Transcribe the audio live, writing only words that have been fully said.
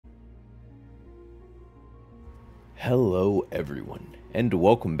Hello everyone, and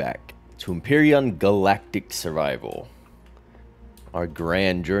welcome back to Empyrion Galactic Survival. Our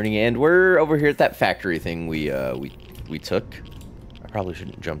grand journey, and we're over here at that factory thing we took. I probably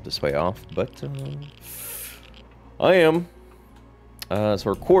shouldn't jump this way off, but I am. So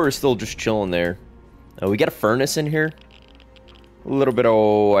our core is still just chilling there. We got a furnace in here. A little bit of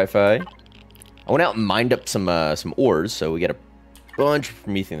Wi-Fi. I went out and mined up some ores, so we got a bunch of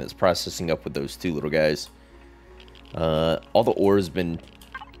methane that's processing up with those two little guys. All the ore has been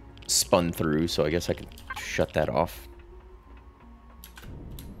spun through, so I guess I can shut that off.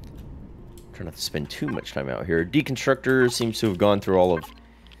 Try not to spend too much time out here. Deconstructor seems to have gone through all of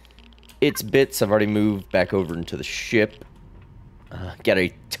its bits. I've already moved back over into the ship. Got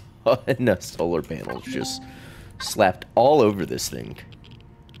a ton of solar panels just slapped all over this thing.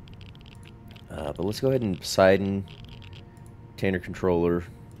 But let's go ahead and Poseidon, Tanner controller.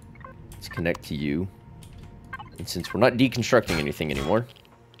 Let's connect to you. And since we're not deconstructing anything anymore,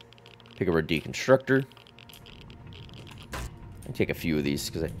 pick up our deconstructor. I take a few of these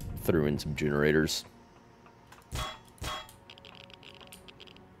because I threw in some generators.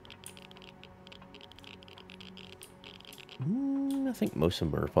 I think most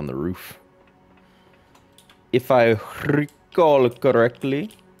of them are up on the roof, if I recall correctly.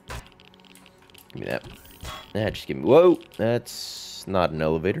 Give me that. Just give me... Whoa! That's not an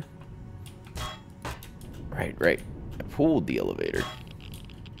elevator. Right. I pulled the elevator.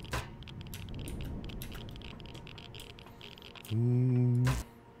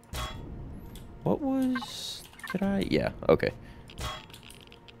 What was... Did I... Yeah, okay.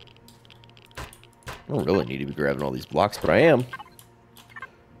 I don't really need to be grabbing all these blocks, but I am.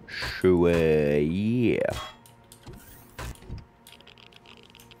 Sure, yeah.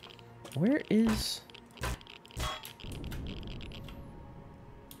 Where is...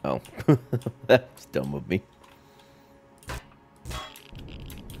 Oh, that's dumb of me.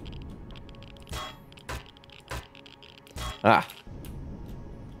 Ah.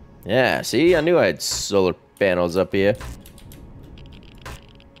 Yeah, see? I knew I had solar panels up here.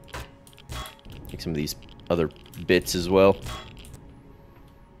 Take some of these other bits as well.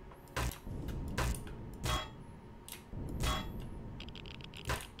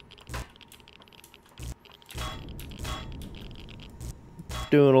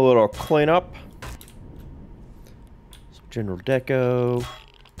 Doing a little cleanup. Some general deco.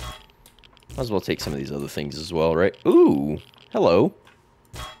 Might as well take some of these other things as well, right? Ooh, hello.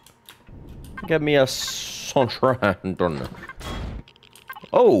 Get me a sunshine.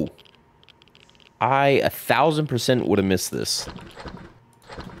 Oh, I 1000% would have missed this.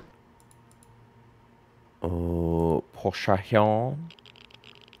 Oh, Poseidon.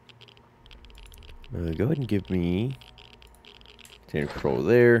 Go ahead and give me. Take control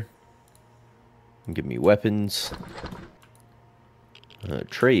there. And give me weapons.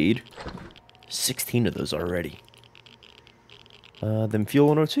 Trade. 16 of those already. Then fuel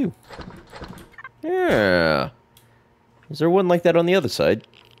 102. Yeah. Is there one like that on the other side?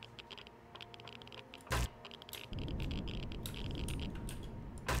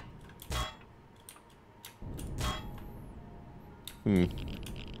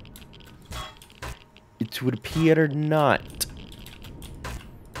 It would appear not.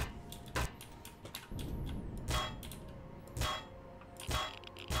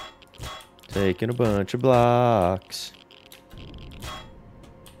 Taking a bunch of blocks.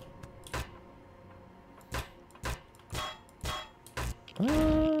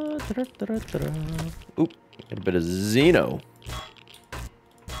 Oop, got a bit of Xeno.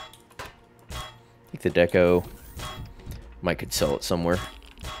 Take the deco. Might could sell it somewhere.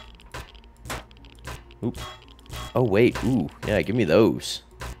 Oop. Oh wait, ooh, yeah, give me those.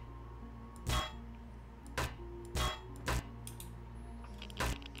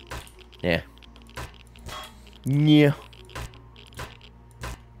 Yeah. Yeah.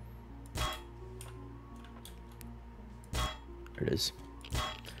 There it is.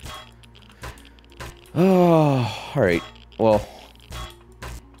 Oh, alright. Well,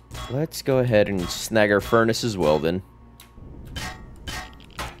 let's go ahead and snag our furnace as well then.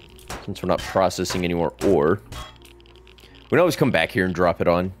 Since we're not processing any more ore. We can always come back here and drop it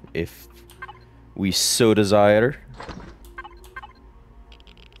on if we so desire.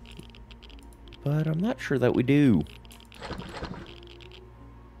 But I'm not sure that we do.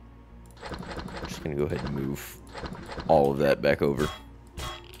 Just gonna go ahead and move all of that back over.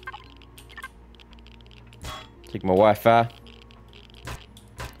 Take my Wi-Fi.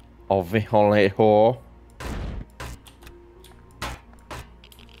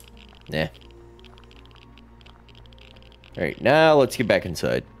 Nah. Alright, now let's get back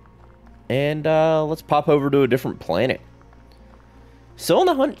inside. And let's pop over to a different planet. Still on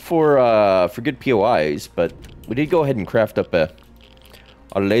the hunt for good POIs, but we did go ahead and craft up a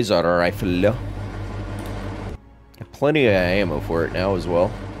laser rifle. Got plenty of ammo for it now as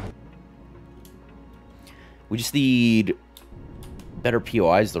well. We just need better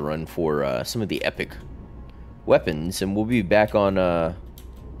POIs to run for some of the epic weapons, and we'll be back on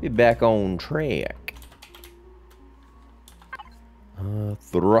track.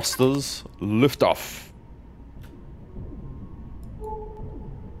 Thrusters, lift off.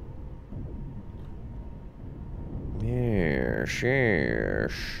 Yes.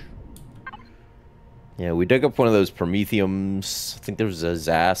 Yeah, we dug up one of those Prometheums. I think there was a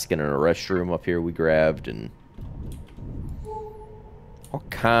Zask and a restroom up here we grabbed, and all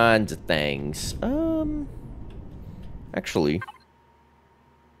kinds of things. Actually,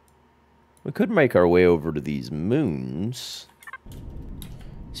 we could make our way over to these moons.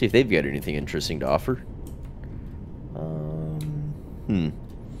 See if they've got anything interesting to offer.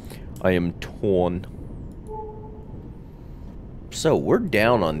 I am torn. So we're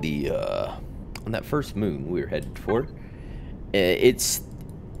down on the on that first moon we were headed for. It's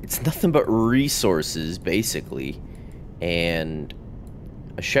nothing but resources basically, and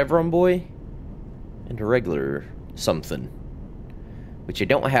a chevron boy and a regular something, which I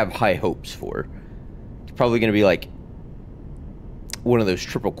don't have high hopes for. It's probably going to be like one of those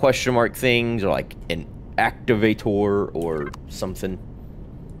triple question mark things, or like an activator or something.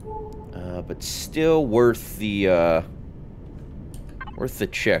 But still worth the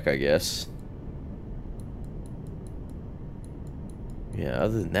check, I guess. Yeah,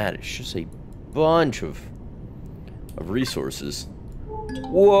 other than that, it's just a bunch of resources.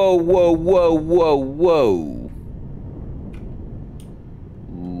 Whoa, whoa, whoa, whoa, whoa.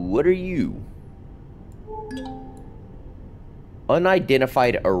 What are you?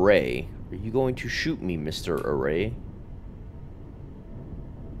 Unidentified array. Are you going to shoot me, Mr. Array?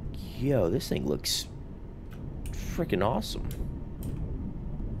 Yo, this thing looks freaking awesome.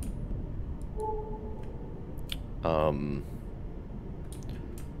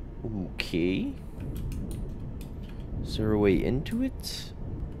 Okay. Is there a way into it?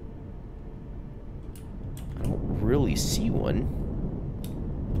 I don't really see one.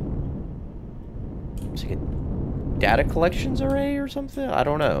 It's like a data collections array or something? I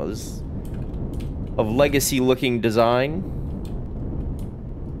don't know. This is of legacy looking design.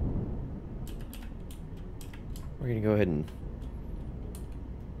 We're gonna go ahead and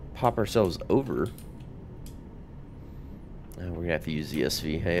pop ourselves over. We're gonna have to use the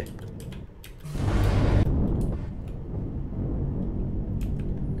SV, hey.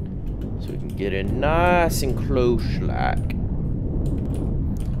 So we can get in nice and close like.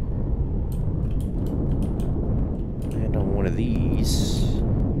 And on one of these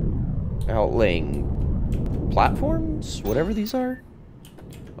outlaying platforms, whatever these are.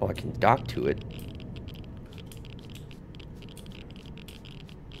 Oh, I can dock to it.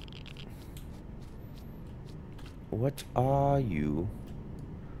 What are you?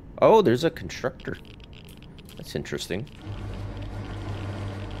 Oh, there's a constructor. That's interesting.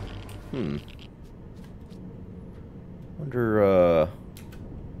 Wonder,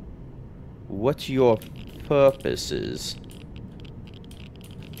 what your purpose is.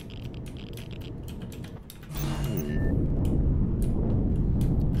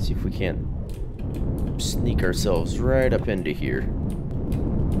 Let's see if we can't sneak ourselves right up into here.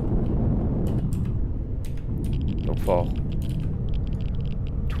 Don't fall.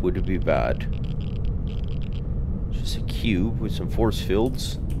 It would be bad. Just a cube with some force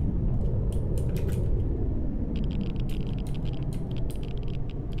fields.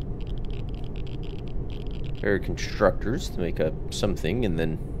 There are constructors to make up something, and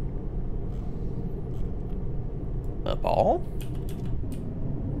then a ball?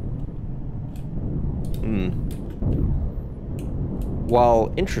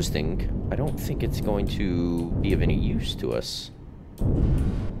 While interesting, I don't think it's going to be of any use to us.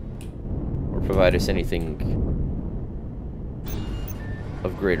 Or provide us anything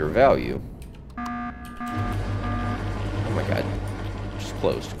of greater value. Oh my god. Just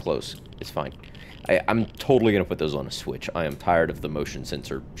close. It's fine. I'm totally gonna put those on a switch. I am tired of the motion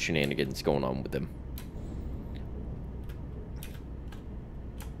sensor shenanigans going on with them.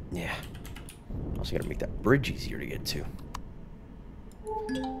 Yeah. Also gotta make that bridge easier to get to.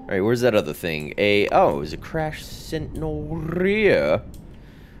 Alright, where's that other thing? Oh, it was a crash sentinel rear.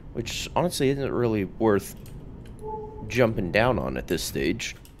 Which, honestly, isn't really worth jumping down on at this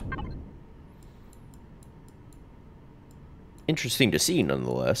stage. Interesting to see,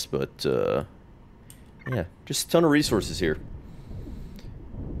 nonetheless, but, yeah, just a ton of resources here.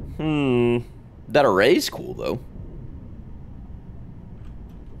 That array's cool, though.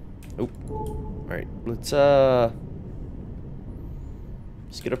 Oh. Alright, let's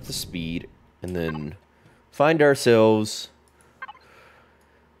get up the speed, and then find ourselves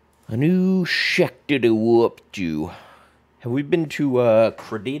a new sector to warp to. Have we been to,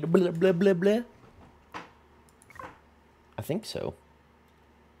 Credita blah blah blah blah? I think so.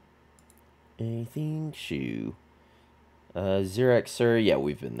 I think so. Xerax, sir, yeah,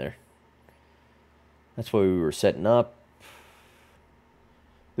 we've been there. That's why we were setting up.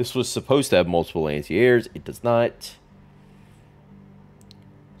 This was supposed to have multiple anti-airs. It does not.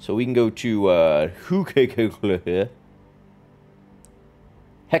 So we can go to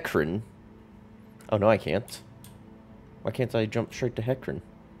Hekron. Oh, no, I can't. Why can't I jump straight to Hekron?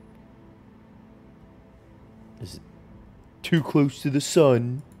 Is it too close to the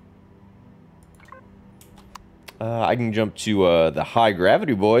sun? I can jump to the high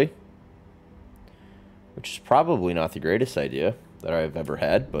gravity boy, which is probably not the greatest idea that I've ever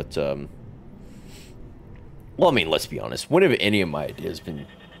had, but well, I mean, let's be honest. When have any of my ideas been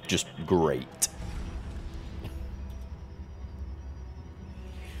just great?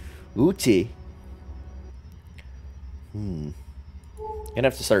 Ooty. Gonna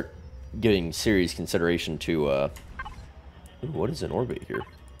have to start giving serious consideration to ooh, what is in orbit here?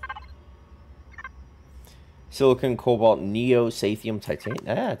 Silicon, cobalt, neo, sathium, titanium.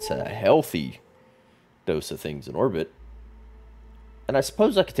 That's a healthy dose of things in orbit. And I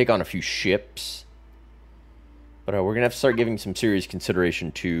suppose I could take on a few ships. But we're going to have to start giving some serious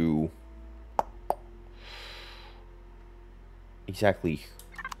consideration to exactly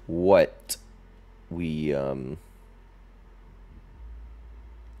what we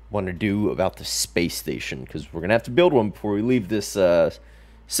want to do about the space station. Because we're going to have to build one before we leave this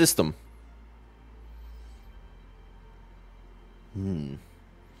system.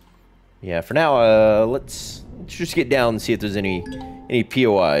 Yeah, for now, let's just get down and see if there's any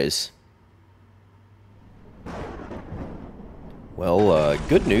POIs. Well,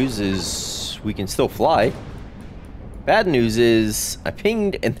 good news is we can still fly. Bad news is I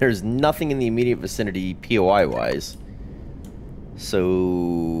pinged and there's nothing in the immediate vicinity POI-wise.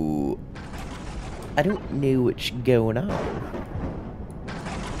 So I don't know what's going on.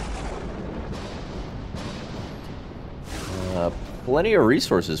 Plenty of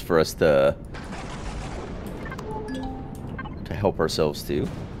resources for us to help ourselves to.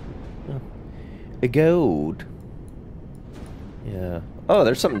 A gold. Yeah. Oh,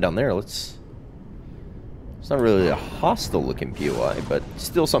 there's something down there. It's not really a hostile looking POI, but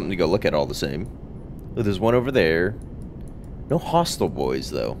still something to go look at all the same. Oh, there's one over there. No hostile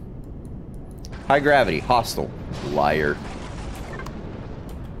boys though. High gravity, hostile. Liar.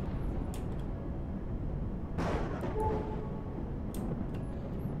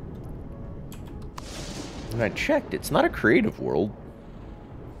 When I checked, it's not a creative world.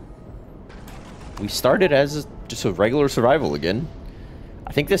 We started as just a regular survival again.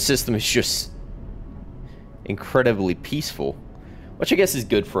 I think this system is just incredibly peaceful, which I guess is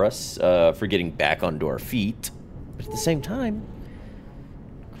good for us for getting back onto our feet. But at the same time,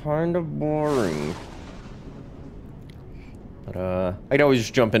 kind of boring. But I can always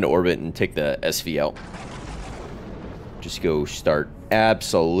just jump into orbit and take the SV out. Just go start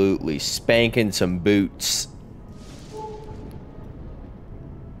absolutely spanking some boots.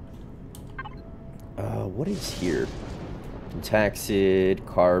 What is here? Pentaxid,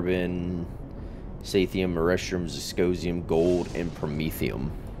 carbon, sathium, merestium, zirconium, gold, and promethium.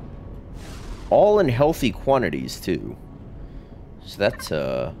 All in healthy quantities too.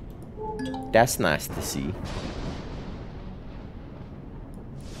 So that's nice to see.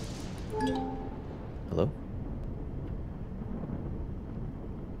 Hello?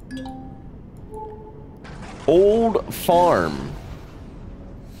 Old farm.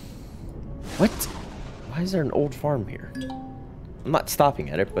 What? Why is there an old farm here? I'm not stopping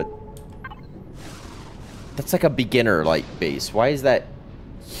at it, but that's like a beginner like base. Why is that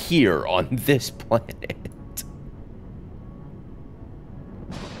here on this planet?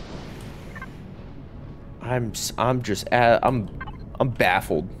 I'm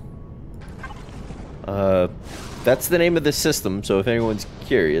baffled. That's the name of the system, so if anyone's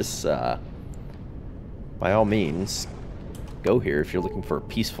curious, by all means, go here if you're looking for a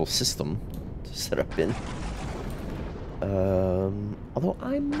peaceful system to set up in. Although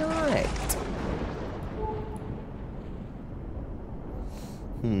I'm not.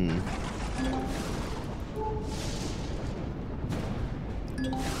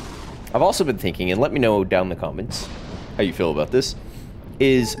 I've also been thinking, and let me know down in the comments how you feel about this,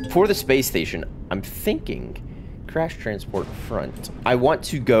 is for the space station, I'm thinking crash transport front. I want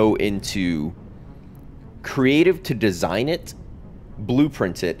to go into creative to design it,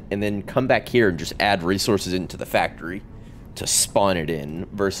 blueprint it, and then come back here and just add resources into the factory to spawn it in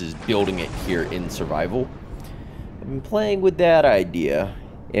versus building it here in survival. I've been playing with that idea,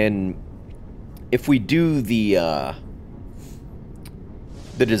 and if we do the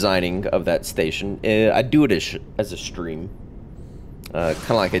designing of that station, I'd do it as a stream, kind of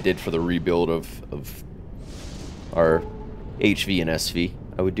like I did for the rebuild of our HV and SV.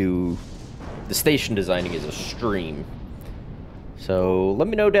 I would do the station designing as a stream. So let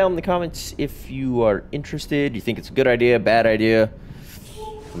me know down in the comments if you are interested. You think it's a good idea, bad idea?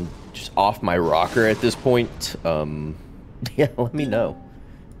 I'm just off my rocker at this point. Yeah, let me know,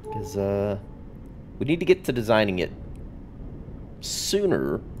 because we need to get to designing it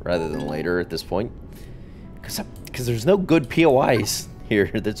sooner rather than later at this point, because there's no good POIs here.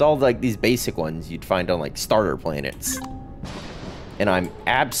 There's all like these basic ones you'd find on like starter planets, and I'm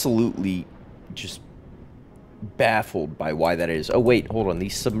absolutely just baffled by why that is. Oh wait, hold on,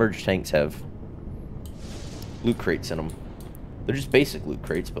 these submerged tanks have loot crates in them. They're just basic loot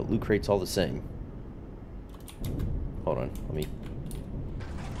crates, but loot crates all the same. Hold on, let me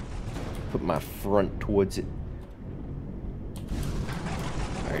put my front towards it.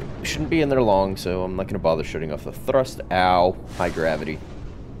 Alright, we shouldn't be in there long, so I'm not going to bother shutting off the thrust. Ow, high gravity.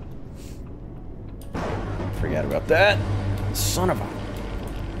 Forgot about that. Son of a...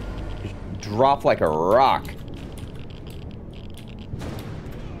 Just drop like a rock.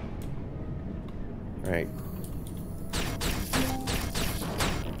 Alright.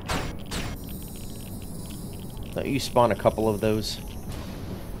 Don't you spawn a couple of those?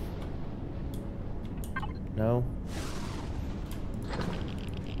 No?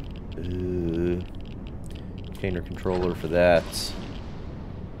 Container controller for that.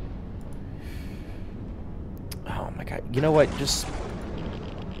 Oh my god. You know what? Just...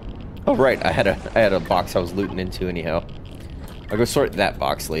 Oh right, I had a box I was looting into anyhow. I'll go sort that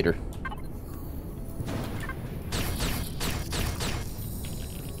box later.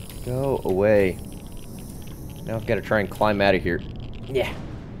 Go away. Now I've got to try and climb out of here. Yeah.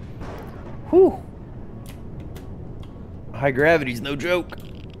 Whew. High gravity's no joke.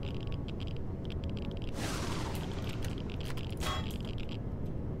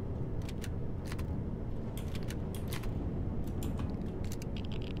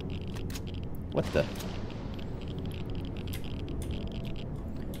 What the?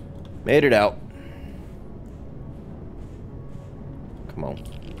 Made it out. Come on.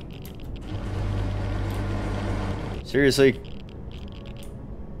 Seriously?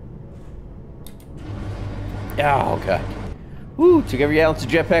 Oh, okay. Woo, took every ounce of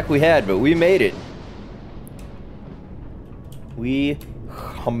jetpack we had, but we made it. We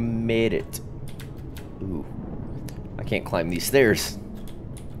made it. Ooh. I can't climb these stairs.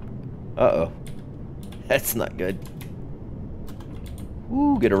 Uh-oh. That's not good.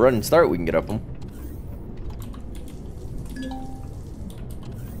 Ooh, get a running start, we can get up them.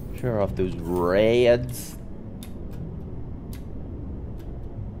 Share off those reds.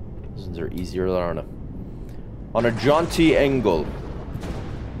 Those ones are easier on a jaunty angle.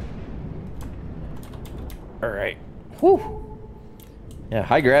 Alright. Whew. Yeah,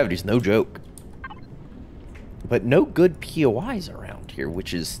 high gravity's no joke. But no good POIs around here,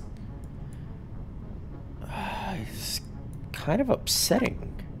 which is... it's kind of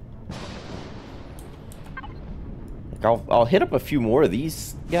upsetting. Like I'll hit up a few more of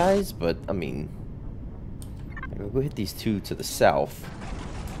these guys, but, I mean... I'll go hit these two to the south.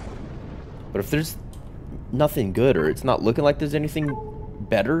 But if there's nothing good, or it's not looking like there's anything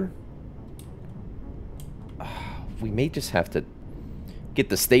better, we may just have to get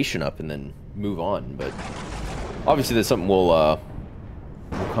the station up and then move on. But obviously that's something we'll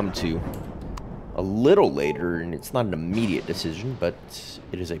come to a little later, and it's not an immediate decision, but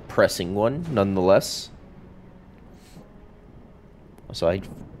it is a pressing one nonetheless. So I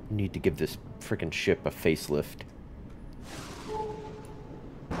need to give this freaking ship a facelift.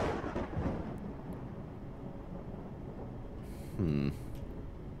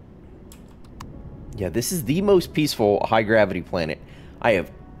 Yeah, this is the most peaceful high-gravity planet I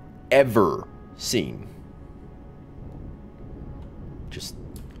have ever seen. Just,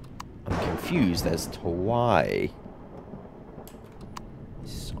 I'm confused as to why.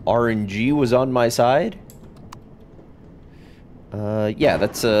 RNG was on my side? Yeah,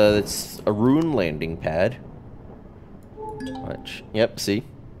 that's a rune landing pad. Watch. Yep, see?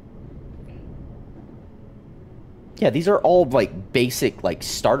 Yeah, these are all, like, basic, like,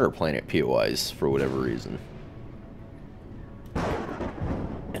 starter planet POIs, for whatever reason.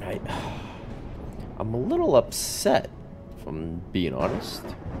 And I'm a little upset, if I'm being honest.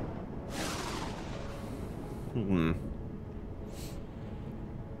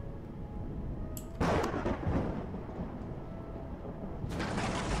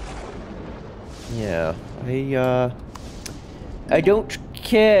 Yeah, I don't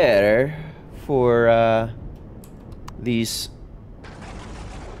care for, these...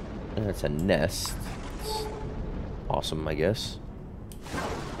 That's a nest. It's awesome, I guess.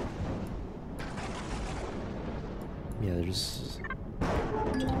 Yeah, there's...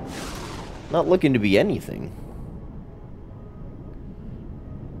 not looking to be anything.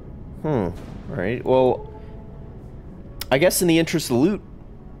 Alright, well... I guess in the interest of loot,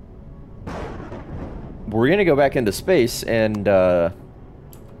 we're gonna go back into space and, go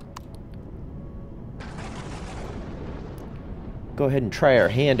ahead and try our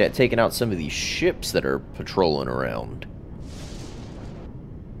hand at taking out some of these ships that are patrolling around.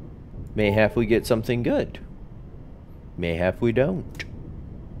 Mayhap we get something good. Mayhap we don't.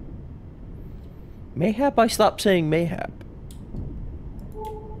 Mayhap I stop saying mayhap.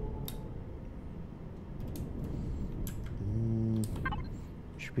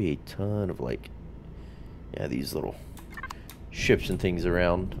 Should be a ton of, like... yeah, these little ships and things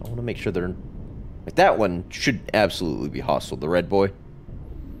around. I want to make sure they're... like, that one should absolutely be hostile, the red boy.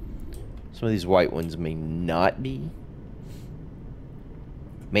 Some of these white ones may not be.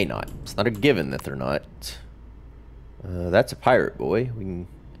 May not. It's not a given that they're not. That's a pirate boy. We can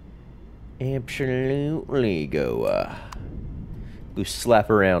absolutely go slap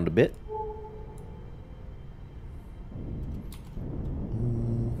around a bit.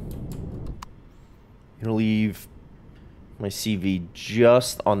 I'm gonna leave my CV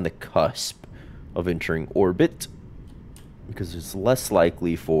just on the cusp of entering orbit, because it's less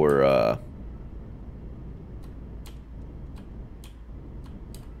likely for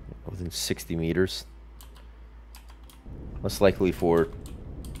within 60 meters, less likely for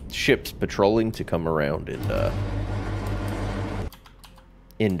ships patrolling to come around and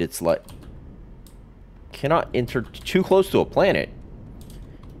end its life. Cannot enter too close to a planet.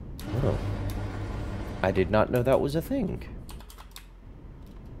 Oh, I did not know that was a thing.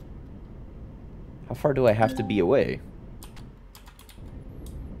 How far do I have to be away?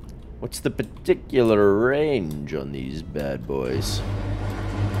 What's the particular range on these bad boys?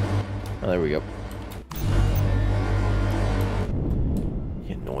 Oh, there we go.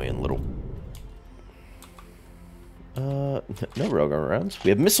 You annoying little... no railgun rounds. We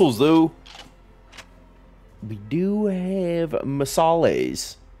have missiles, though. We do have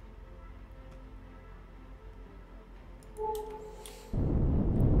missiles.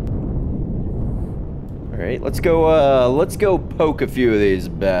 Alright, let's go poke a few of these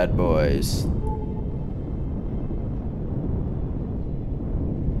bad boys.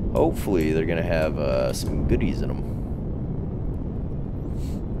 Hopefully they're gonna have some goodies in them.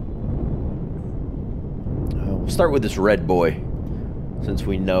 We'll start with this red boy, since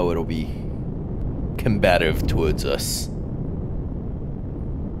we know it'll be combative towards us.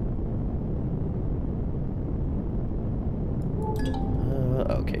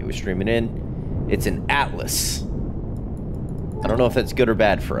 Okay, we're streaming in. It's an Atlas. I don't know if that's good or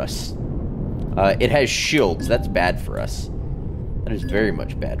bad for us. It has shields. That's bad for us. That is very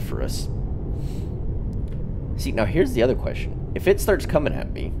much bad for us. See, now here's the other question. If it starts coming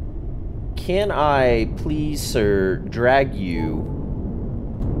at me, can I, please, sir, drag you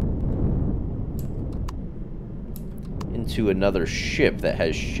into another ship that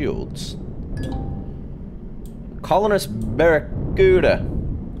has shields? Colonist Barracuda.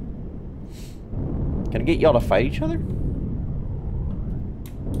 Can I get y'all to fight each other?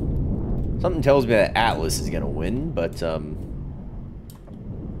 Something tells me that Atlas is gonna win, but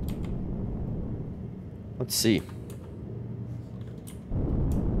let's see.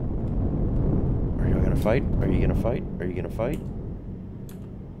 Are y'all gonna fight? Are you gonna fight? Are you gonna fight?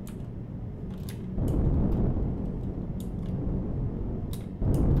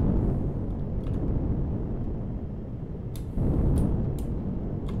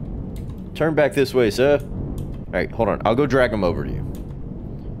 Turn back this way, sir. Alright, hold on. I'll go drag him over to you.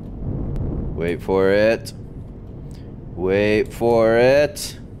 Wait for it. Wait for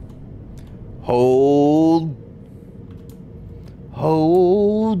it. Hold.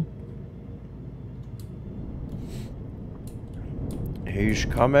 Hold. He's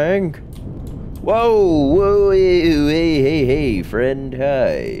coming. Whoa, whoa, hey, friend,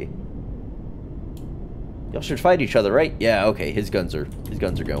 hi. Y'all should fight each other, right? Yeah, okay, his guns are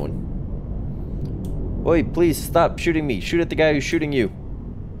going. Oi, please stop shooting me. Shoot at the guy who's shooting you.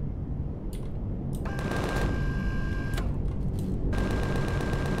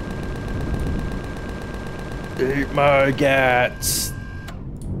 Eat my guts.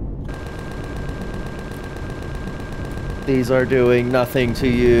 These are doing nothing to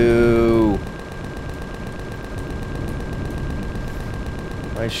you.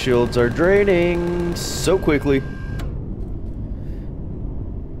 My shields are draining so quickly.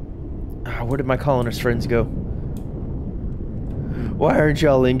 Where did my colonist friends go? Why aren't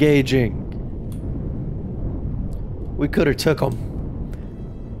y'all engaging? We could have took them.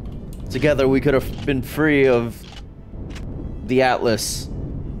 Together we could have been free of the Atlas.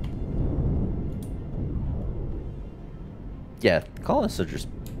 Yeah, the colonists are just...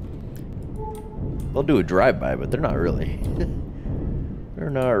 They'll do a drive-by, but they're not really. They're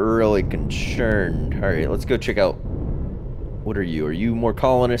not really concerned. Alright, let's go check out... What are you? Are you more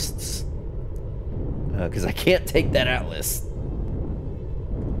colonists? Because I can't take that Atlas.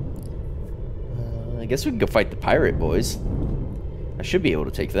 I guess we can go fight the pirate boys. I should be able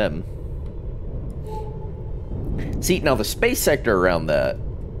to take them. See, now the space sector around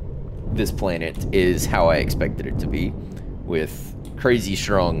this planet is how I expected it to be. With crazy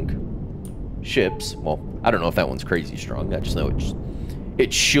strong ships. Well, I don't know if that one's crazy strong. I just know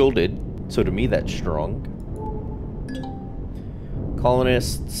it's shielded. So to me, that's strong.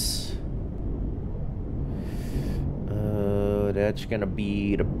 Colonists. That's gonna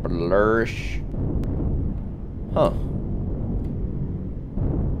be the Blurish. Huh.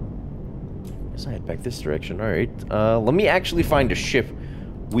 Guess I head back this direction. Alright. Let me actually find a ship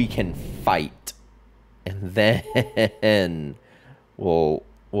we can fight. And then we'll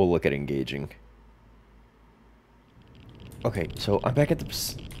look at engaging. Okay, so I'm back at the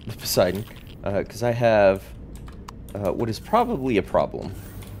Poseidon. Because I have what is probably a problem.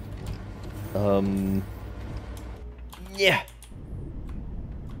 Yeah.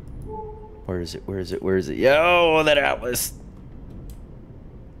 Where is it? Where is it? Where is it? Yo, that Atlas.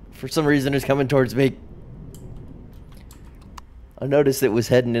 For some reason, it's coming towards me. I noticed it was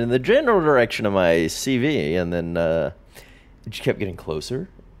heading in the general direction of my CV, and then it just kept getting closer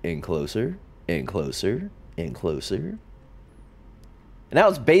and closer and closer and closer. And that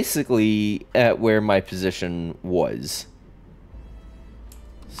was basically at where my position was.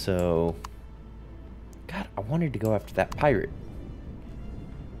 So, God, I wanted to go after that pirate.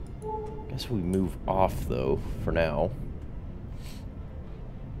 Guess we move off, though, for now.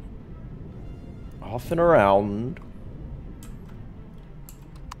 Off and around.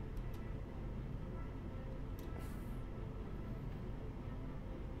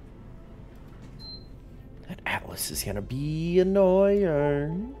 That Atlas is gonna be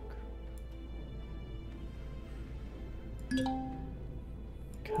annoying.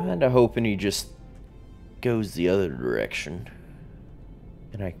 Kinda hoping he just goes the other direction.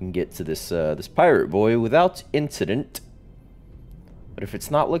 And I can get to this this pirate boy without incident. But if it's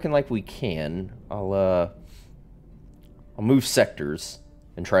not looking like we can, I'll move sectors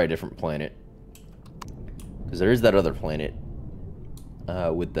and try a different planet. Because there is that other planet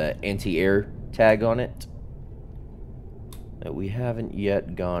with the anti-air tag on it that we haven't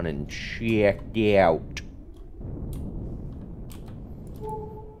yet gone and checked out.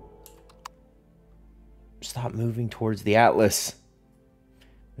 Stop moving towards the Atlas,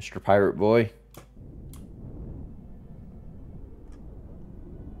 Mr. Pirate Boy.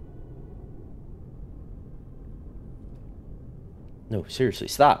 No, seriously,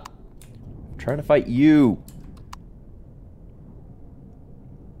 stop. I'm trying to fight you.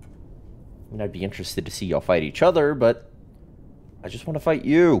 I mean, I'd be interested to see y'all fight each other, but I just want to fight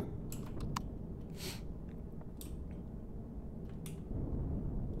you.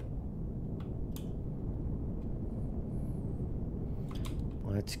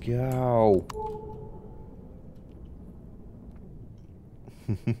 Let's go.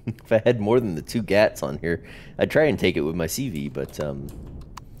 If I had more than the 2 GATs on here, I'd try and take it with my CV, but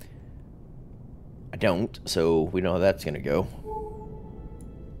I don't, so we know how that's gonna go.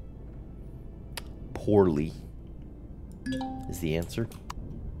 Poorly is the answer.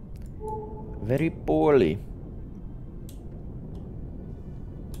 Very poorly.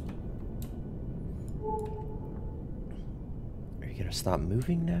 Are you gonna stop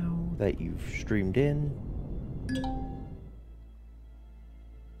moving now that you've streamed in?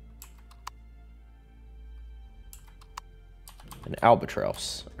 An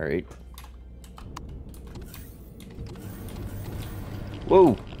albatross, alright.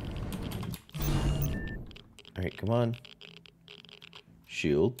 Whoa! Alright, come on.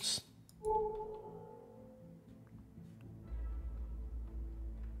 Shields.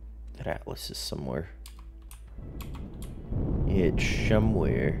 That Atlas is somewhere. It's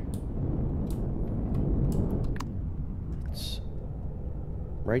somewhere. It's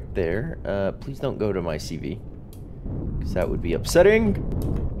right there. Please don't go to my CV. Because that would be upsetting.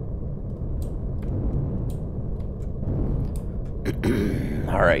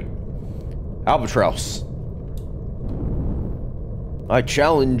 Alright. Albatross. I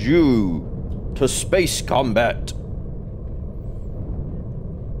challenge you to space combat.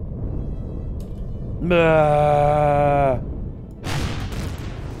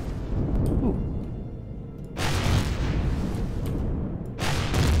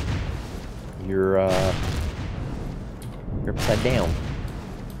 You're upside down.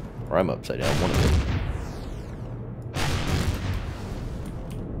 Or I'm upside down, one of them.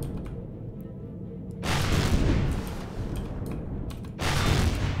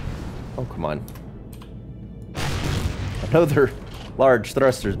 Oh, come on. I know they're large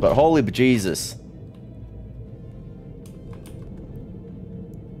thrusters, but holy bejesus.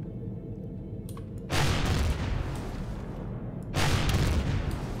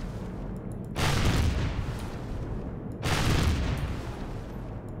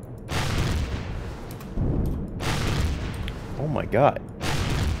 Oh my god.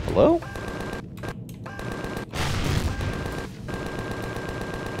 Hello?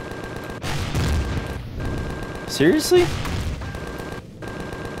 Seriously?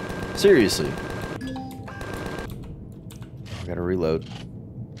 Seriously? I gotta reload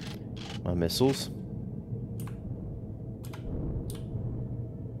my missiles.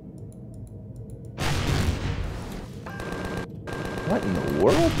 What in the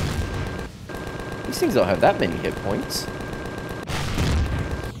world? These things don't have that many hit points.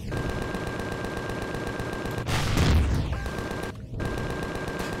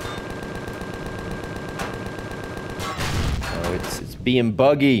 It's being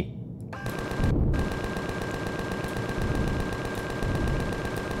buggy.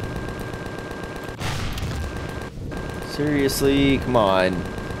 Seriously, come on.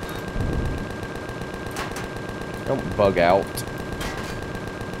 Don't bug out.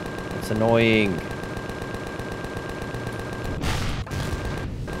 That's annoying.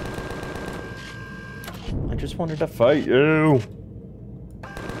 I just wanted to fight you.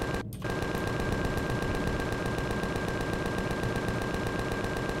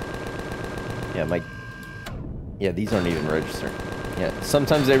 Yeah, these aren't even registered. Yeah,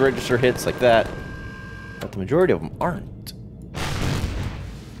 sometimes they register hits like that, but the majority of them aren't.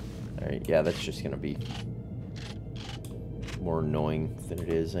 Alright, yeah, that's just gonna be more annoying than it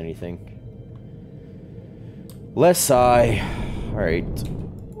is anything. Less I. Alright.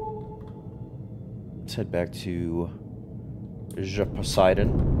 Let's head back to Poseidon.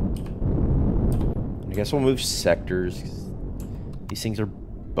 I guess we'll move sectors, 'cause these things are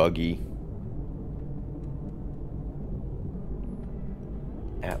buggy.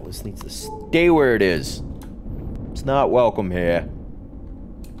 Atlas needs to stay where it is. It's not welcome here.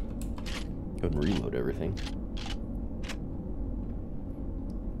 Go ahead and reload everything.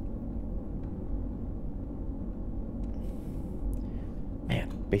 Man,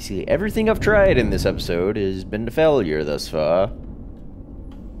 basically everything I've tried in this episode has been a failure thus far.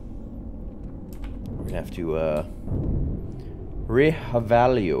 We're gonna have to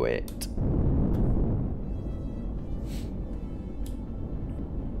reevaluate.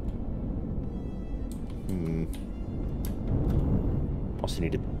 Also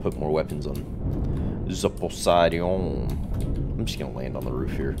need to put more weapons on the Poseidon. I'm just gonna land on the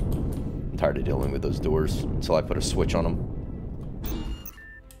roof here. I'm tired of dealing with those doors until I put a switch on them.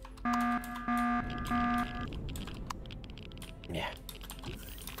 Yeah.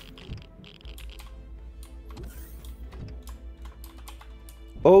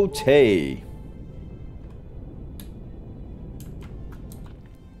 Okay.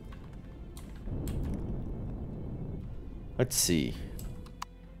 Let's see.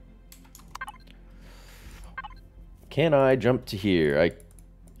 Can I jump to here?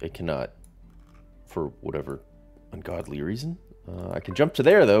 I cannot, for whatever ungodly reason. I can jump to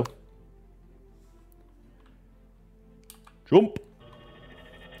there, though. Jump!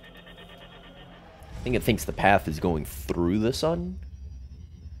 I think it thinks the path is going through the sun.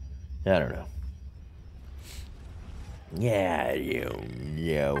 I don't know. Yeah,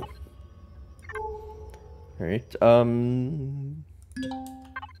 yo. Alright,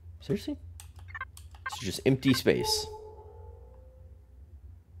 seriously? It's just empty space.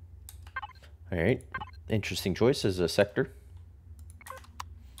 Alright, interesting choice as a sector.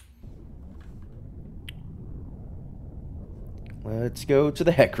 Let's go to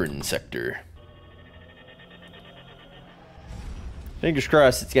the Hecarim sector. Fingers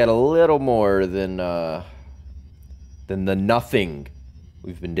crossed it's got a little more than the nothing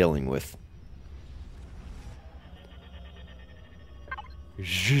we've been dealing with.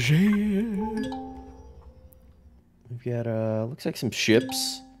 We've got, looks like some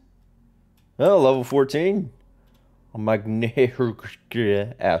ships. Oh, level 14. A magnetic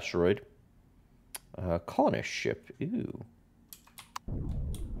asteroid. Colonist ship. Ooh.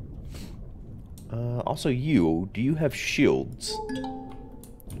 Also you, do you have shields?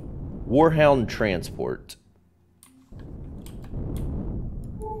 Warhound transport.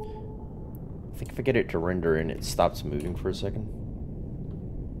 I think if I get it to render in, it stops moving for a second.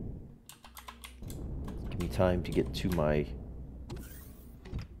 Give me time to get to my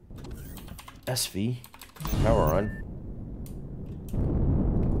SV. Power on.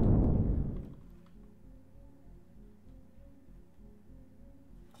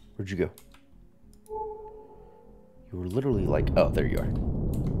 Where'd you go? You were literally like... Oh, there you are.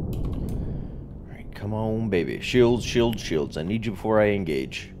 Alright, come on, baby. Shields, shields, shields. I need you before I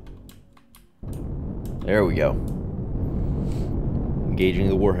engage. There we go. Engaging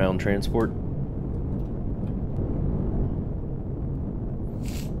the Warhound transport.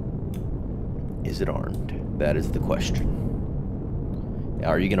 Is it armed? That is the question.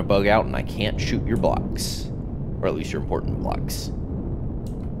 Are you going to bug out and I can't shoot your blocks? Or at least your important blocks.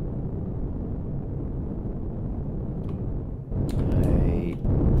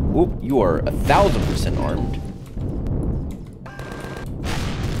 Whoop, you are 1,000% armed.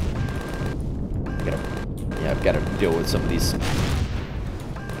 I've got to deal with some of these.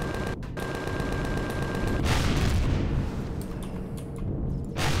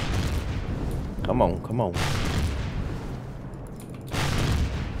 Come on, come on.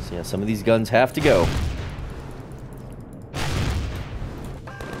 So yeah, some of these guns have to go.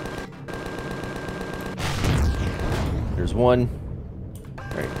 There's one.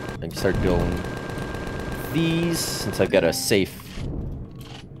 Alright, I can start building these since I've got a safe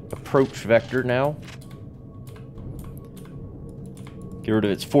approach vector now. Get rid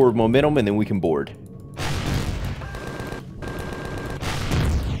of its forward momentum and then we can board.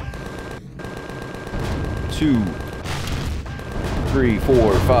 Two, 3,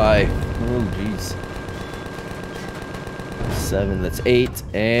 4, 5. Oh, jeez. 7, that's 8,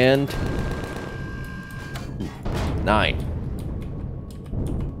 and 9.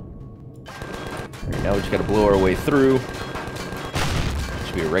 Alright, now we just gotta blow our way through.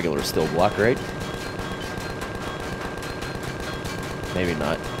 Should be a regular steel block, right? Maybe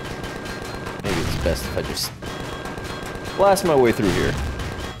not. Maybe it's best if I just blast my way through here.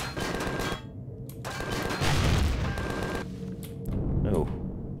 Oh,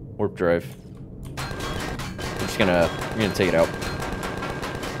 warp drive. I'm just gonna take it out.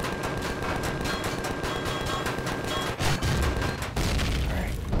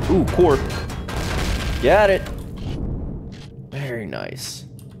 Alright. Ooh, core. Got it. Very nice.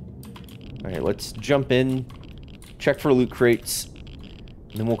 Alright, let's jump in, check for loot crates,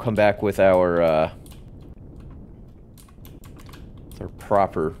 and then we'll come back with our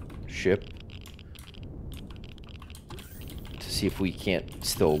proper ship to see if we can't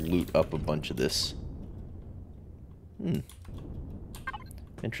still loot up a bunch of this.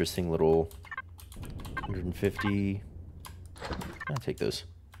 Interesting little 150. I'll take those.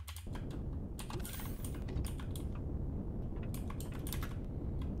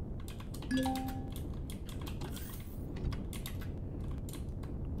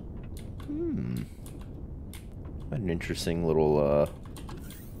 An interesting little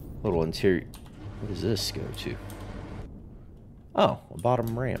interior. What does this go to? Oh, a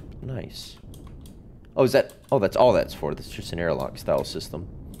bottom ramp. Nice. Oh, is that? Oh, that's all that's for. That's just an airlock style system.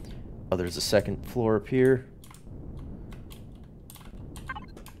 Oh, there's a second floor up here.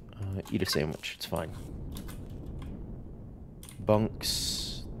 Eat a sandwich. It's fine.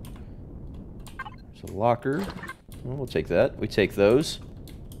 Bunks. There's a locker. Well, we'll take that. We take those.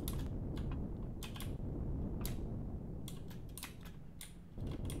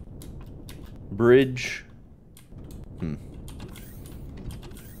 Bridge. And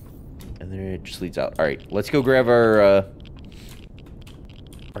then it just leads out. Alright, let's go grab our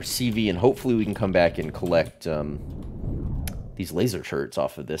CV, and hopefully we can come back and collect these laser turrets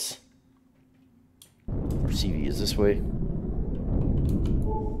off of this. Our CV is this way.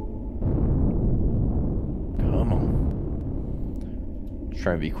 Come on. Let's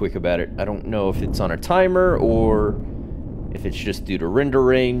try and be quick about it. I don't know if it's on a timer or if it's just due to render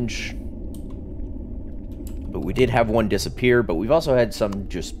range. But we did have one disappear, but we've also had some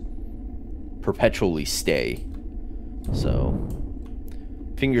just perpetually stay. So,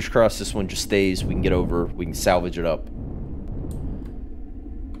 fingers crossed this one just stays. We can get over, we can salvage it up.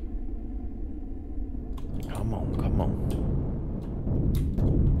 Come on, come on.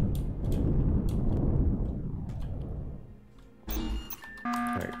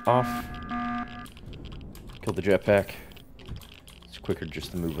 Alright, off. Kill the jetpack. It's quicker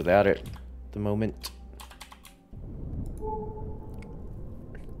just to move without it at the moment.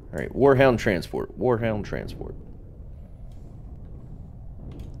 Alright, Warhound transport. Warhound transport.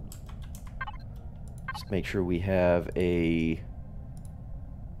 Let's make sure we have a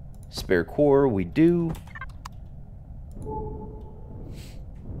spare core. We do.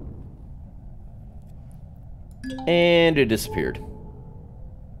 And it disappeared.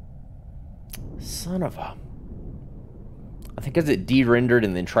 Son of a... I think because it de-rendered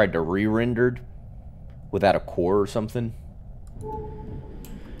and then tried to re-rendered without a core or something.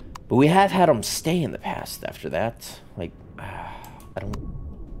 But we have had them stay in the past after that. Like, I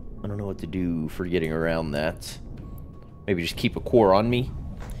don't know what to do for getting around that. Maybe just keep a core on me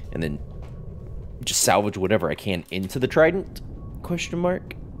and then just salvage whatever I can into the Trident? Question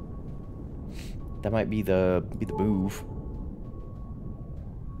mark. That might be the move.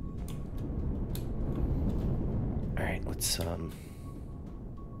 All right, let's come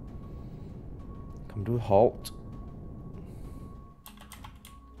to a halt.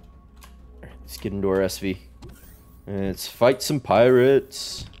 All right, let's get into our SV. And let's fight some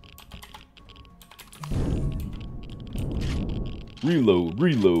pirates. Reload,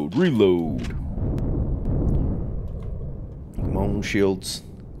 reload, reload. Come on, shields.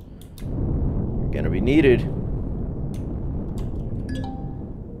 You're gonna be needed.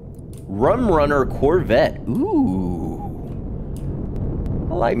 Rum Runner Corvette. Ooh.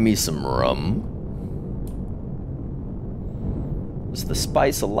 I like me some rum. It's the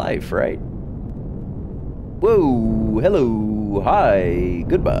spice of life, right? Whoa, hello, hi,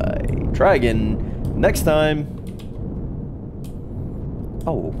 goodbye. Try again next time.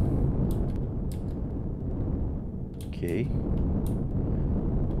 Oh. Okay.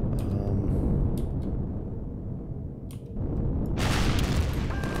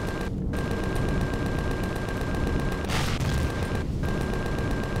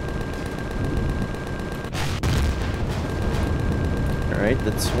 All right,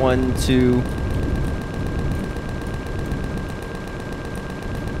 that's 1, 2.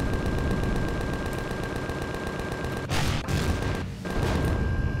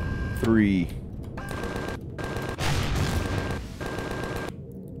 Three.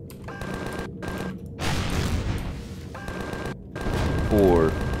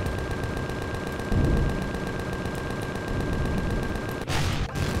 4.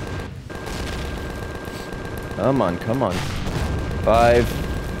 'Come on, come on. 5.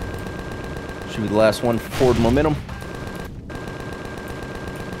 Should be the last one for forward momentum.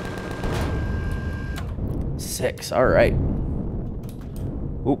 6. All right.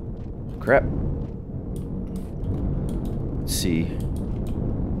 Oh, crap. Let's see.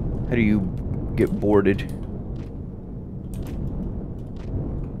 How do you get boarded?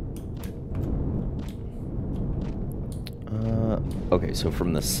 Okay, so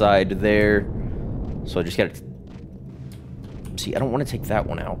from the side there. So I just gotta... See, I don't want to take that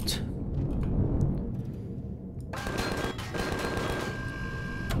one out.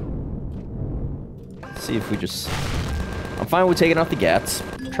 Let's see if we just... I'm fine with taking out the Gats.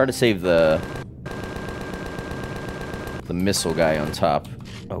 Try to save the missile guy on top.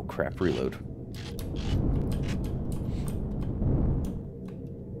 Oh crap, reload.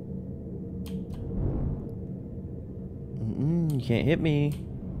 You can't hit me.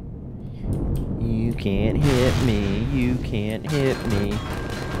 You can't hit me. You can't hit me.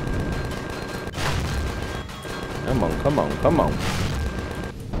 Come on, come on, come on.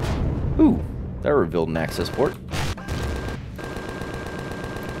 Ooh, that revealed an access port.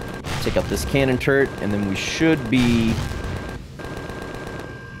 Take out this cannon turret, and then we should be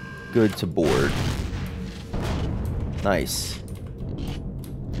good to board. Nice.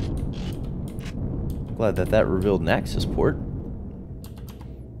 Glad that that revealed an access port.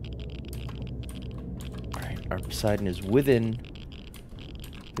 Alright, our Poseidon is within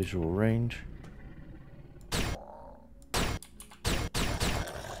visual range.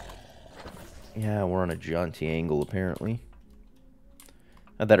 Yeah, we're on a jaunty angle, apparently.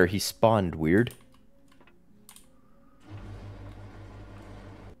 Either that or he spawned weird.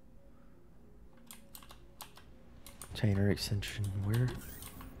 Container extension, where?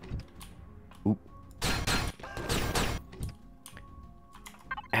 Oop.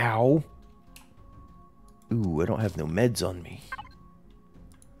 Ow. Ooh, I don't have no meds on me.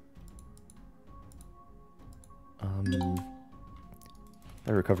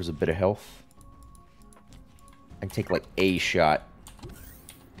 That recovers a bit of health. I can take like a shot.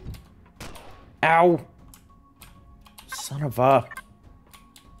 Ow! Son of a...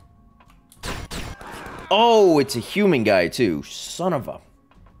 Oh, it's a human guy too. Son of a...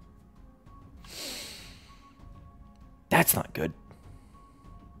 That's not good.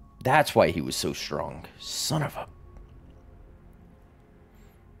 That's why he was so strong. Son of a...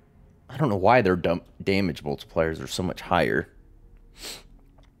 I don't know why their damage multipliers are so much higher.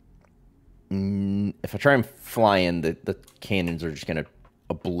 If I try and fly in, the cannons are just going to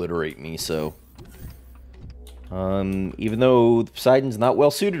obliterate me, so... even though Poseidon's not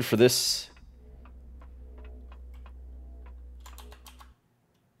well suited for this...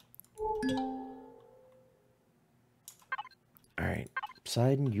 Alright,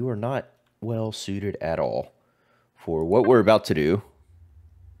 Poseidon, you are not well suited at all for what we're about to do.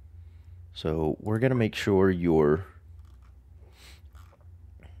 So we're gonna make sure your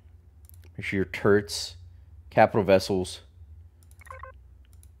turrets, capital vessels,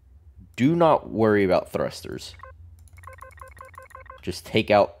 do not worry about thrusters. Just take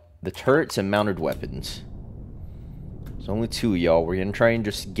out the turrets and mounted weapons. There's only 2 of y'all. We're gonna try and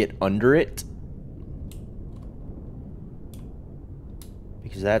just get under it,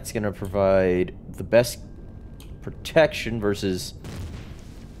 because that's going to provide the best protection versus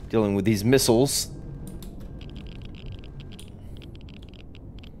dealing with these missiles.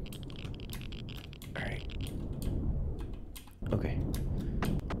 Alright. Okay.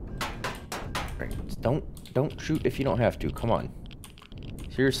 Alright, don't shoot if you don't have to. Come on.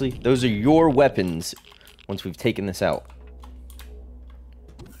 Seriously? Those are your weapons once we've taken this out.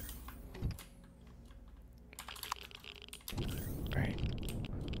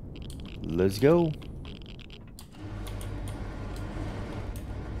 Let's go.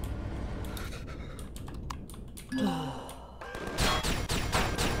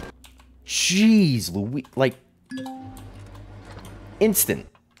 Jeez, Louis, like instant.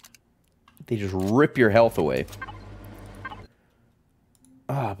 They just rip your health away.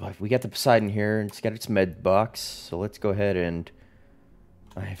 Ah, but we got the Poseidon here, and it's got its med box. So let's go ahead and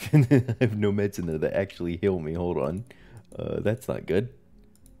I have no meds in there that actually heal me. Hold on, that's not good.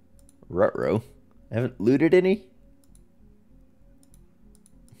 Ruh-roh. I haven't looted any?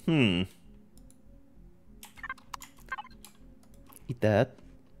 Eat that.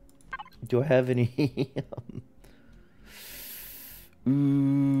 Do I have any?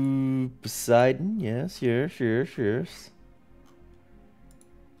 Poseidon. Yes.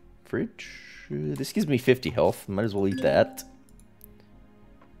 Fridge. This gives me 50 health. Might as well eat that.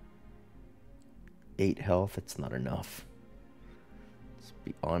 8 health. That's not enough.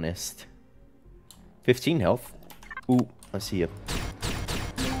 Be honest. 15 health. Ooh, I see you.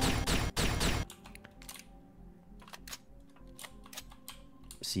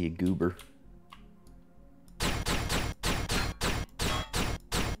 See a goober. Right,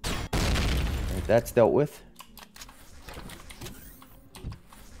 that's dealt with.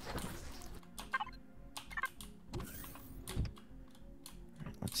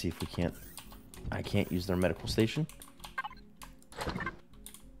 Right, let's see if we can't... I can't use their medical station.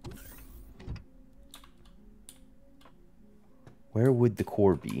 Where would the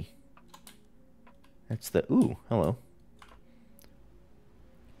core be? That's the... Ooh, hello.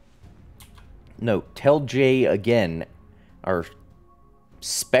 No, tell Jay again, our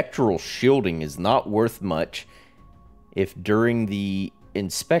spectral shielding is not worth much if during the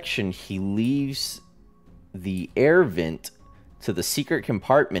inspection he leaves the air vent to the secret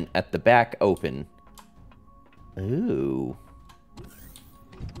compartment at the back open. Ooh.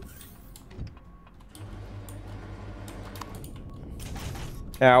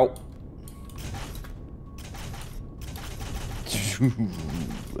 Ow.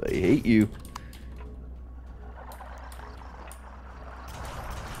 I hate you.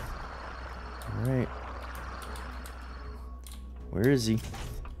 Alright. Where is he?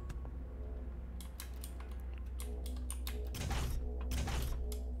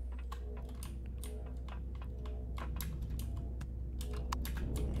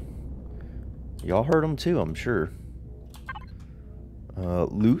 Y'all heard him too, I'm sure.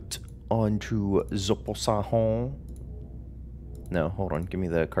 Loot onto the Poseidon. No, hold on. Give me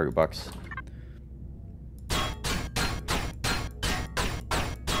the cargo box.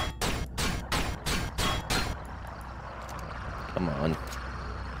 Come on.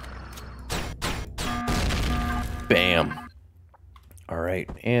 Bam. Alright,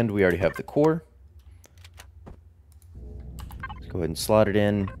 and we already have the core. Let's go ahead and slot it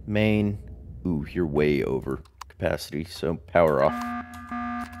in. Main. Ooh, you're way over capacity, so power off.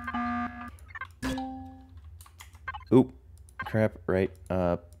 Ooh, crap, right.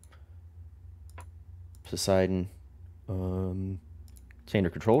 Poseidon. Container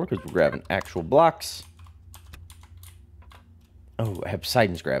controller, because we're grabbing actual blocks. Oh, I have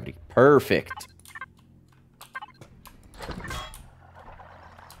Poseidon's gravity. Perfect.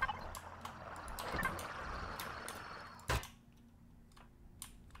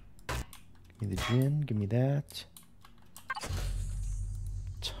 Give me the gin. Give me that.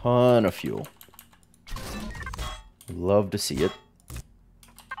 Ton of fuel. Love to see it.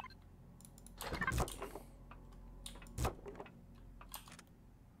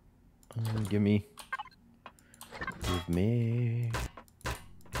 Give me.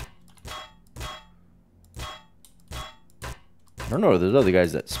 I don't know where those other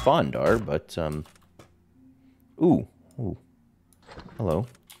guys that spawned are, but, Ooh. Hello.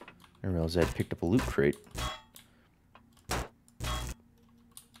 I didn't realize I'd picked up a loot crate.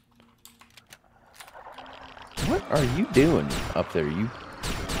 What are you doing up there, you?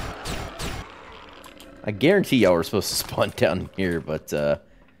 I guarantee y'all were supposed to spawn down here, but,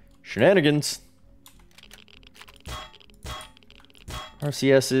 shenanigans.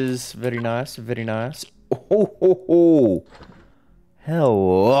 RCS is very nice, very nice. Oh, ho, ho.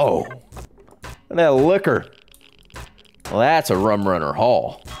 Hello. Look at that liquor. Well, that's a rum runner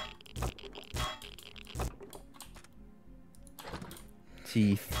haul.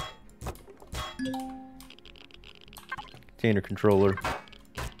 Teeth. Container controller.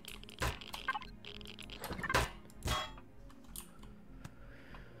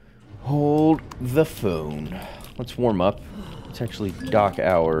 Hold the phone. Let's warm up. Let's actually dock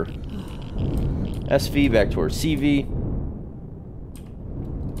our SV back to our CV.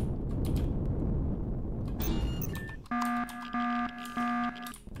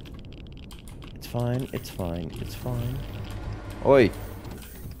 It's fine, it's fine, it's fine. Oi!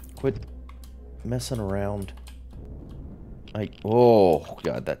 Quit messing around. Oh,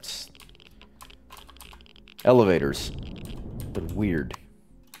 God, that's... Elevators. They're weird.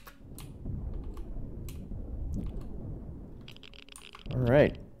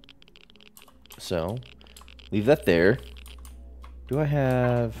 Alright. So, leave that there. Do I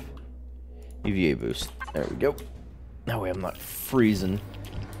have... EVA boost? There we go. That way I'm not freezing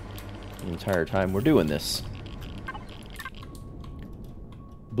the entire time we're doing this.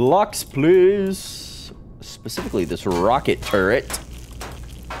 Blocks, please. Specifically, this rocket turret.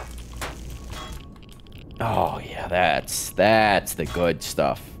 Oh, yeah, that's the good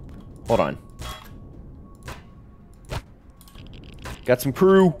stuff. Hold on. Got some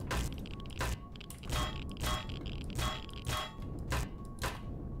crew.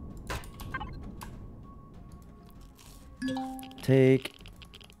 Take.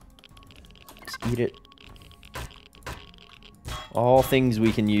 Let's eat it. All things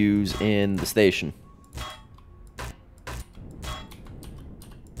we can use in the station.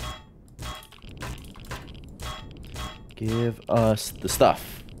 Give us the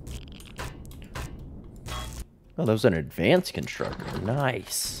stuff. Oh, that was an advanced constructor.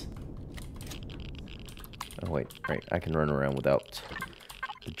 Nice. Oh, wait. Right. I can run around without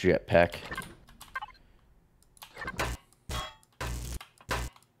the jetpack.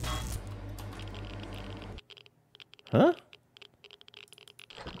 Huh?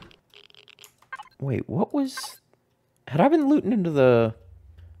 Wait, what was... Had I been looting into the...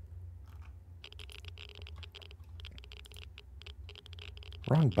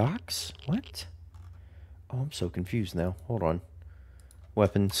 Wrong box? What? Oh, I'm so confused now. Hold on.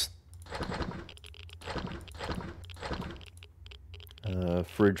 Weapons.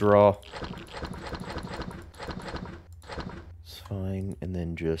 Fridge raw. It's fine. And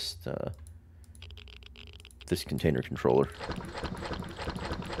then just, this container controller.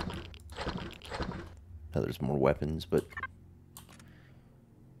 Now there's more weapons, but...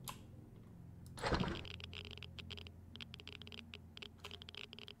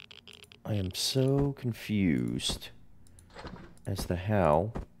 I am so confused as to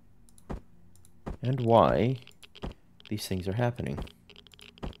how and why these things are happening.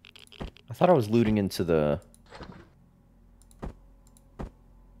 I thought I was looting into the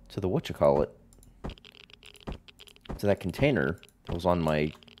whatchamacallit, to that container that was on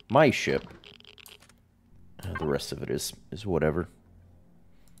my ship. The rest of it is whatever.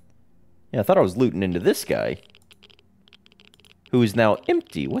 Yeah, I thought I was looting into this guy, who is now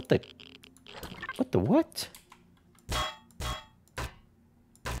empty. What the what?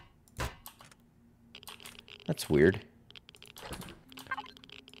 That's weird.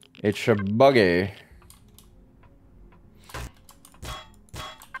 It's a buggy.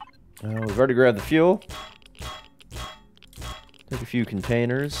 We've already grabbed the fuel. Take a few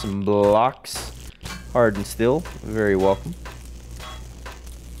containers, some blocks. Hard and still. Very welcome.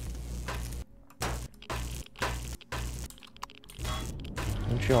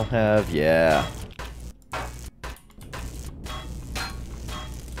 Don't y'all have... Yeah.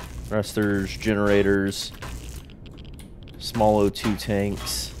 Thrusters, generators, small O2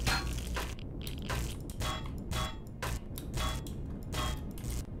 tanks.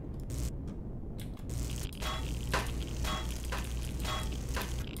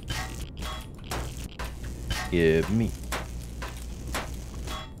 Give me.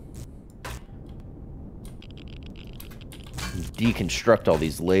 Deconstruct all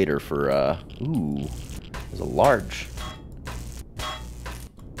these later for, ooh, there's a large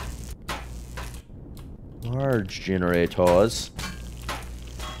generators.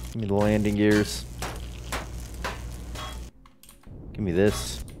 Give me the landing gears. Give me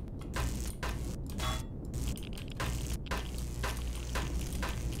this.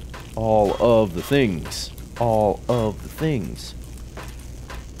 All of the things. All of the things.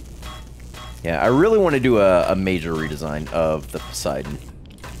 Yeah, I really want to do a major redesign of the Poseidon.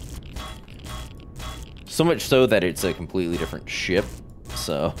 So much so that it's a completely different ship.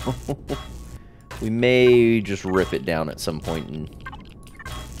 So we may just rip it down at some point and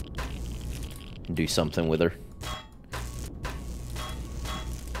do something with her.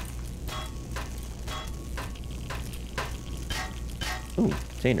 Ooh,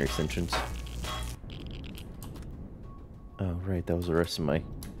 container extensions. Oh, right, that was the rest of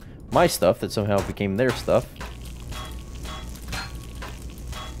my stuff that somehow became their stuff.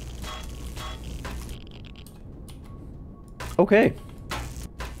 Okay.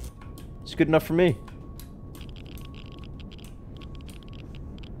 It's good enough for me.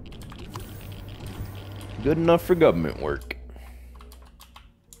 Good enough for government work.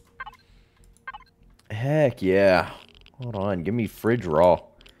 Heck yeah. Hold on, give me fridge raw.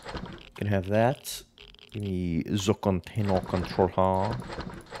 Can have that. Give me the container controller.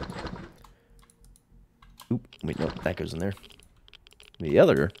 Oop, wait, no, that goes in there. The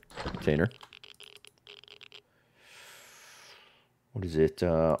other container. What is it?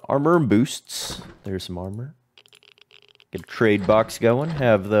 Armor and boosts. There's some armor. Get a trade box going.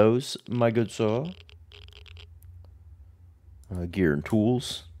 Have those, my good sir. Gear and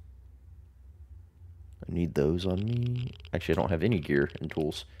tools. I need those on me. Actually, I don't have any gear and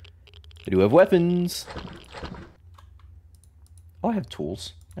tools. I do have weapons. Oh, I have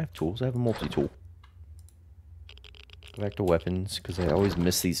tools. I have tools. I have a multi-tool. Go back to weapons, because I always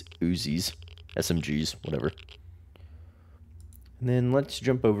miss these Uzis. SMGs, whatever. And then let's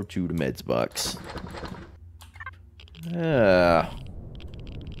jump over to the meds box. Very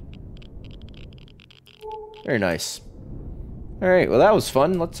nice. Alright, well that was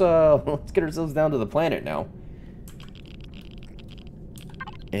fun. Let's get ourselves down to the planet now.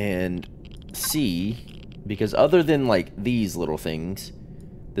 And see, because other than like these little things,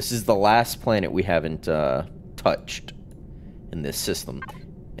 this is the last planet we haven't touched in this system.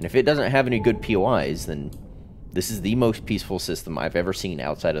 And if it doesn't have any good POIs, then this is the most peaceful system I've ever seen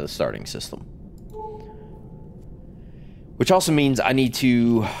outside of the starting system. Which also means I need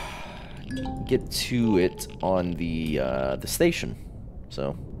to get to it on the station.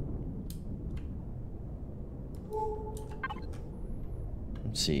 So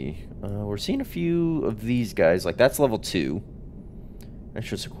let's see. We're seeing a few of these guys. Like that's level 2. That's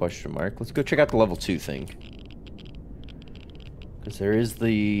just a question mark. Let's go check out the level 2 thing. Because there is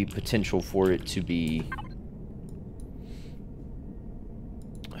the potential for it to be...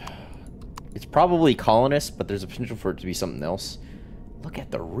 It's probably colonists, but there's a potential for it to be something else. Look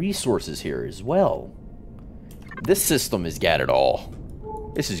at the resources here as well. This system has got it all.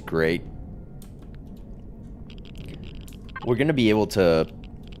 This is great. We're going to be able to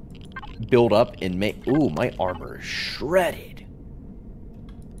build up and make... Ooh, my armor is shredded.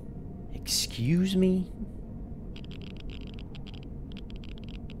 Excuse me?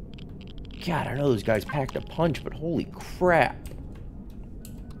 God, I know those guys packed a punch, but holy crap.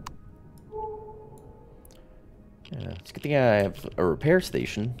 Yeah, it's a good thing I have a repair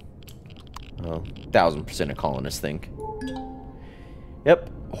station. Oh, 1000% a colonist thing.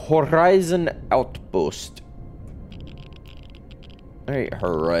 Yep, Horizon Outpost. Alright,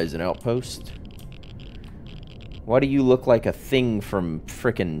 Horizon Outpost. Why do you look like a thing from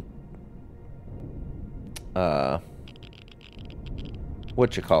frickin'...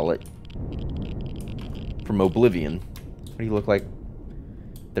 whatchamacallit? From Oblivion. What do you look like?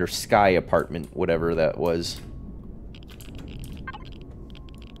 Their sky apartment, whatever that was.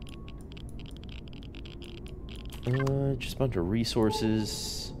 Just a bunch of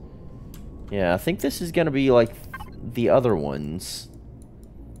resources. Yeah, I think this is gonna be like the other ones.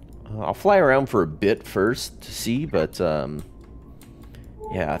 I'll fly around for a bit first to see, but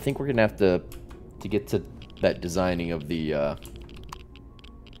yeah, I think we're gonna have to get to that designing of the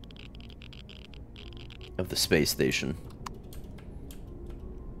space station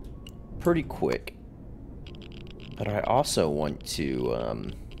pretty quick. But I also want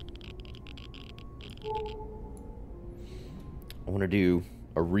to I want to do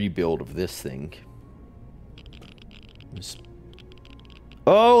a rebuild of this thing.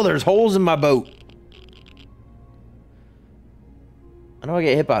 Oh, there's holes in my boat. I know I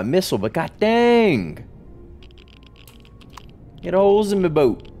get hit by a missile, but god dang! Get holes in my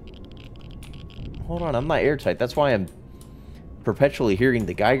boat. Hold on, I'm not airtight. That's why I'm perpetually hearing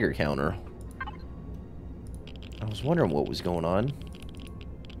the Geiger counter. I was wondering what was going on.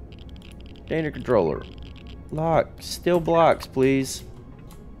 Danger controller. Lock. Still blocks, please.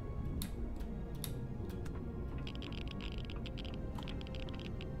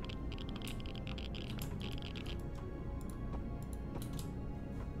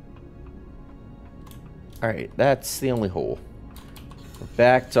 Alright, that's the only hole. We're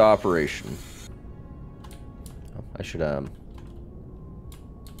back to operation. Oh, I should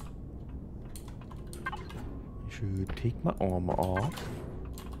take my armor off.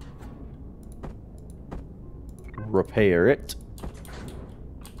 Repair it.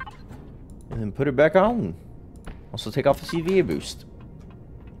 And then put it back on. Also take off the CVA boost.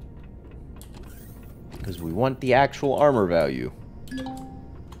 Because we want the actual armor value.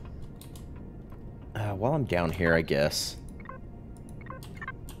 While I'm down here, I guess.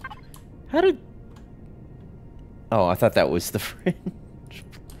 How did... Oh, I thought that was the fringe.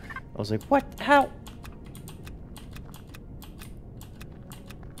 I was like, what? How?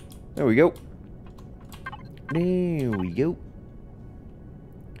 There we go. There we go.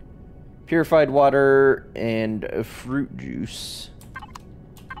 Purified water and fruit juice.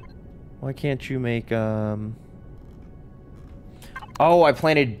 Why can't you make, Oh, I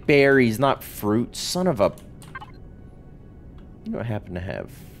planted berries, not fruit. Son of a... You don't happen to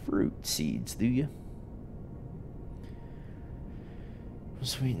have fruit seeds, do you?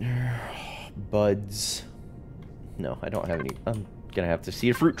 Sweetener. Buds. No, I don't have any. I'm gonna have to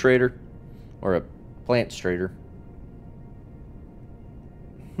see a fruit trader. Or a plants trader.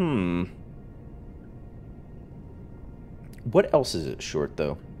 What else is it short,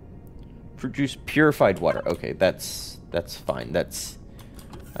 though? Fruit juice, purified water. Okay, that's fine.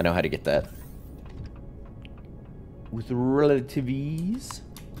 I know how to get that. With relative ease.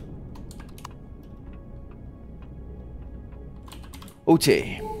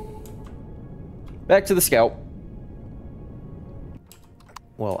 Okay. Back to the scout.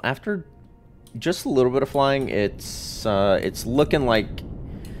 Well, after just a little bit of flying, it's looking like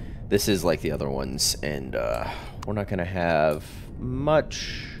this is like the other ones, and we're not gonna have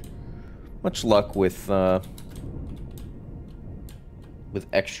much luck with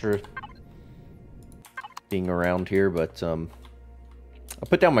extra being around here, but I'll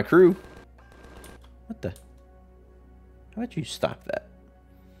put down my crew. What the? How about you stop that?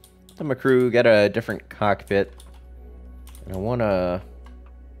 Put down my crew, got a different cockpit, and I wanna...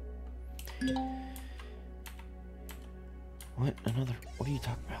 What? Another... What are you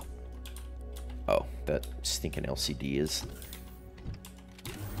talking about? Oh, that stinking LCD is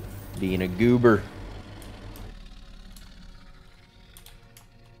being a goober.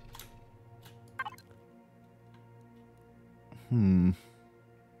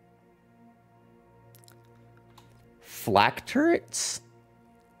 Flak turrets?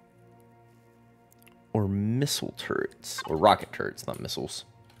 Or missile turrets? Or rocket turrets, not missiles.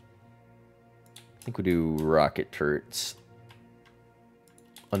 I think we do rocket turrets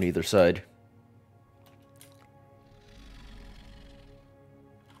on either side.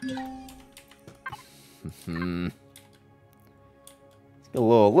 A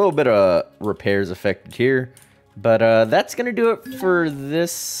little bit of repairs affected here, but that's gonna do it for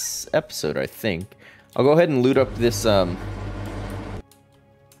this episode, I think. I'll go ahead and loot up this this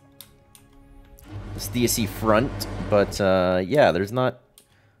DSC front, but yeah, there's not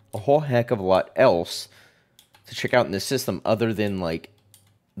a whole heck of a lot else to check out in this system other than like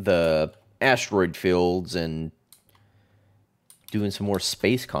the asteroid fields and doing some more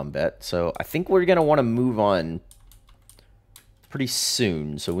space combat. So I think we're gonna want to move on pretty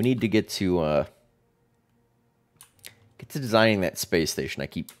soon. So we need to get to designing that space station. I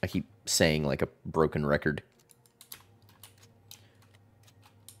keep saying like a broken record.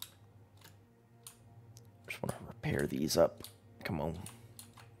 Just want to repair these up. Come on.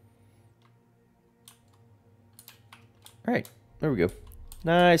 All right, there we go.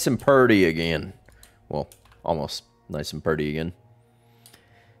 Nice and purty again. Well, almost nice and purty again.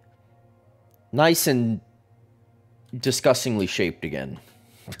 Nice and disgustingly shaped again.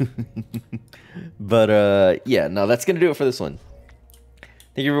 But, yeah, no, that's going to do it for this one.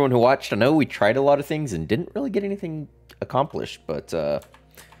 Thank you everyone who watched. I know we tried a lot of things and didn't really get anything accomplished, but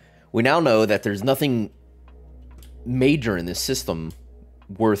we now know that there's nothing major in this system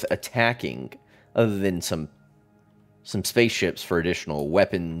worth attacking other than some spaceships for additional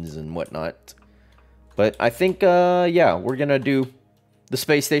weapons and whatnot. But I think, yeah, we're going to do the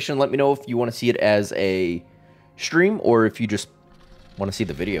space station. Let me know if you want to see it as a stream or if you just want to see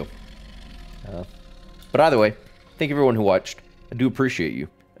the video. But either way, thank you everyone who watched. I do appreciate you.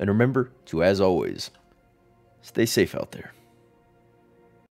 And remember to, as always, stay safe out there.